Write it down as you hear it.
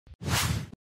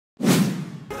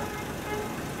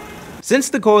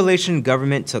Since the coalition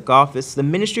government took office, the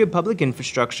Ministry of Public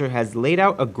Infrastructure has laid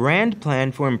out a grand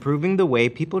plan for improving the way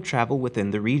people travel within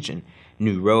the region.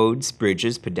 New roads,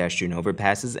 bridges, pedestrian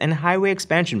overpasses, and highway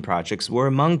expansion projects were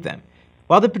among them.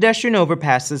 While the pedestrian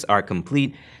overpasses are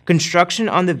complete, construction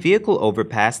on the vehicle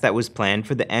overpass that was planned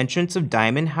for the entrance of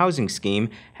Diamond Housing Scheme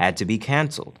had to be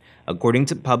canceled. According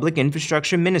to Public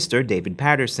Infrastructure Minister David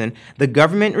Patterson, the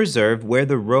government reserve where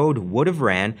the road would have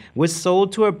ran was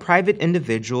sold to a private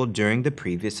individual during the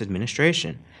previous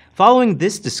administration. Following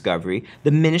this discovery,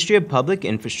 the Ministry of Public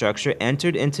Infrastructure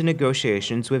entered into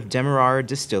negotiations with Demerara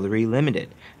Distillery Limited.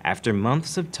 After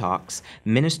months of talks,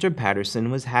 Minister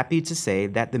Patterson was happy to say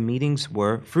that the meetings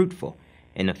were fruitful.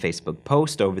 In a Facebook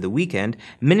post over the weekend,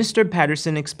 Minister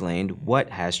Patterson explained what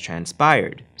has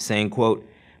transpired, saying, quote,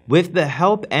 "With the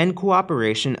help and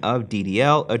cooperation of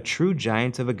DDL, a true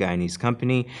giant of a Guyanese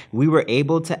company, we were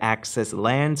able to access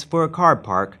lands for a car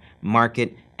park,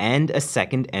 market, and a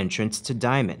second entrance to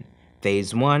Diamond.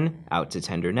 Phase 1, out to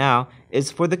tender now,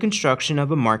 is for the construction of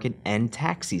a market and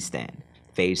taxi stand.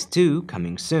 Phase 2,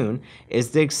 coming soon,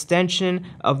 is the extension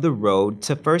of the road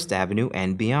to First Avenue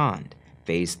and beyond.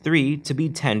 Phase 3, to be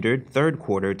tendered third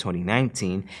quarter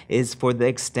 2019, is for the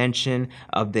extension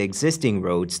of the existing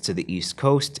roads to the East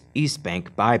Coast East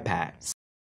Bank bypass."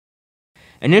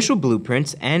 Initial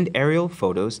blueprints and aerial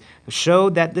photos show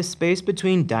that the space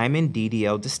between Diamond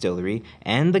DDL Distillery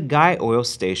and the Guy Oil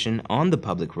Station on the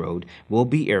public road will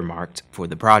be earmarked for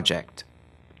the project.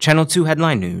 Channel 2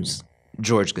 Headline News,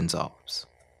 George Gonsalves.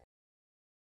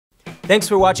 Thanks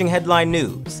for watching Headline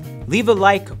News. Leave a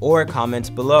like or a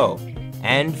comment below.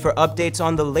 And for updates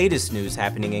on the latest news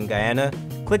happening in Guyana,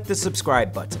 click the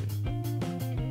subscribe button.